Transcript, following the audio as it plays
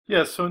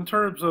Yeah, so in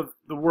terms of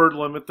the word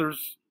limit,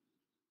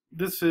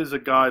 this is a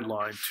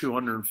guideline,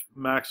 200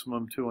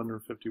 maximum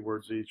 250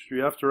 words each. Do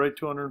you have to write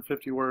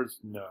 250 words?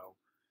 No.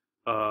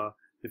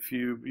 If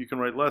you can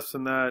write less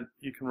than that,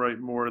 you can write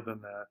more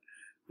than that.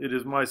 It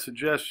is my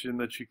suggestion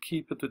that you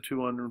keep it to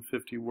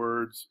 250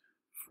 words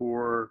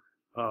for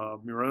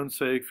your own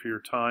sake, for your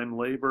time,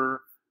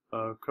 labor,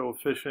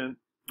 coefficient,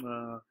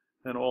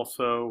 and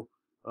also,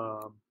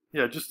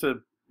 yeah, just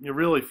to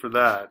really for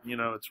that.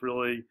 It's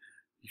really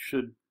you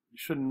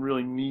shouldn't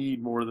really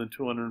need more than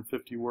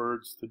 250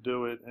 words to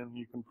do it, and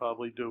you can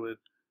probably do it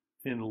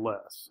in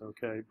less.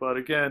 Okay, but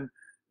again,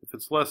 if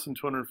it's less than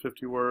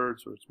 250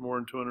 words or it's more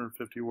than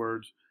 250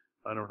 words,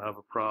 I don't have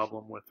a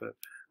problem with it.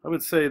 I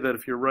would say that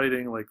if you're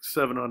writing like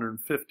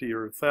 750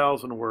 or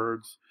 1,000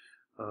 words,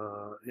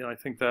 I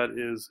think that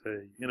is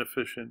a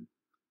inefficient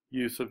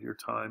use of your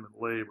time and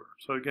labor.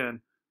 So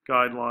again,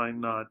 guideline,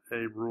 not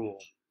a rule.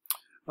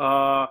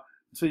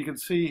 So you can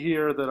see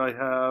here that I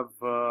have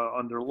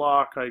under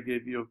Locke, I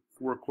gave you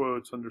 4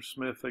 quotes. Under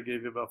Smith, I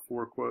gave you about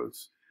 4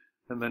 quotes.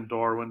 And then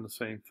Darwin, the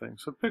same thing.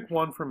 So pick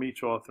one from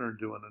each author and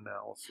do an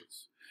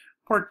analysis.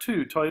 Part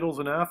 2, titles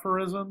and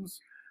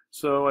aphorisms.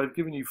 So I've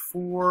given you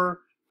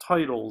 4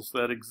 titles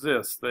that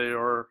exist. They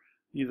are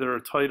either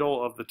a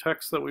title of the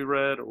text that we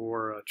read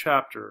or a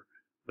chapter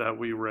that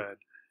we read.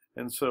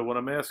 And so what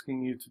I'm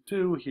asking you to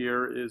do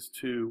here is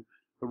to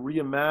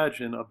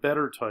reimagine a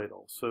better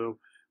title. So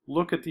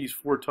look at these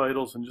 4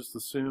 titles and just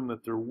assume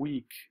that they're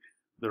weak,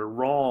 they're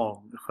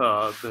wrong,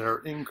 they're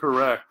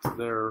incorrect,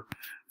 they're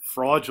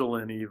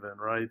fraudulent even,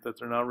 right? That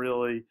they're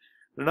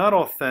not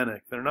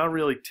authentic. They're not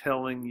really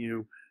telling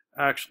you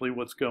actually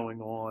what's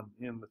going on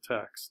in the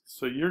text.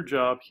 So your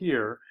job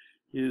here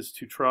is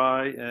to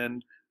try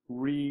and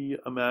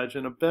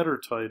reimagine a better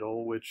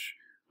title which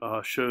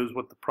shows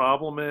what the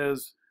problem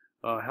is,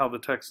 how the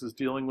text is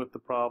dealing with the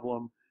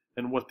problem,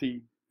 and what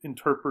the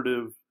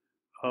interpretive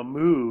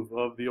move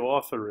of the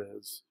author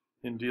is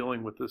in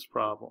dealing with this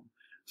problem.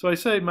 So I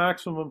say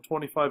maximum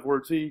 25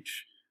 words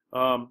each.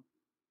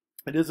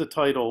 It is a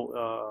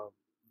title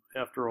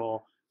after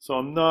all, so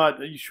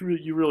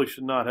you really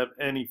should not have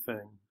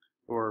anything,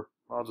 or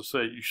I'll just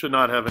say you should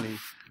not have anything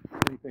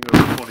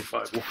over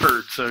 25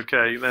 words,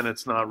 okay? Then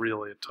it's not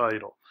really a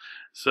title.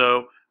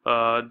 So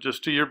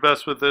just do your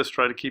best with this.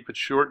 Try to keep it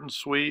short and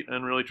sweet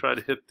and really try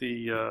to hit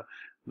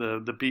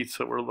the beats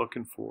that we're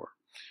looking for.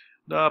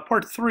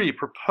 Part 3,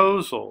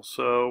 proposal.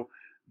 So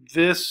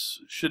this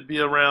should be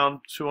around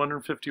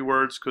 250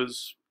 words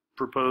because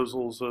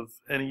proposals of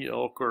any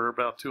ilk are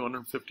about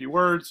 250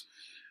 words.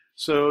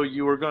 So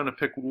you are going to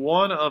pick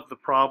one of the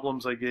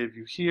problems I gave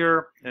you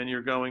here, and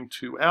you're going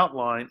to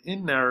outline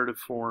in narrative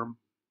form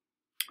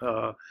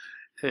what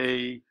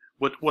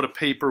a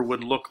paper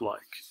would look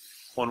like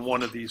on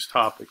one of these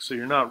topics. So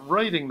you're not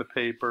writing the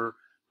paper,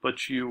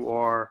 but you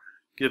are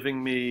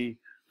giving me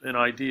an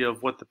idea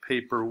of what the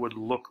paper would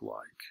look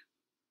like.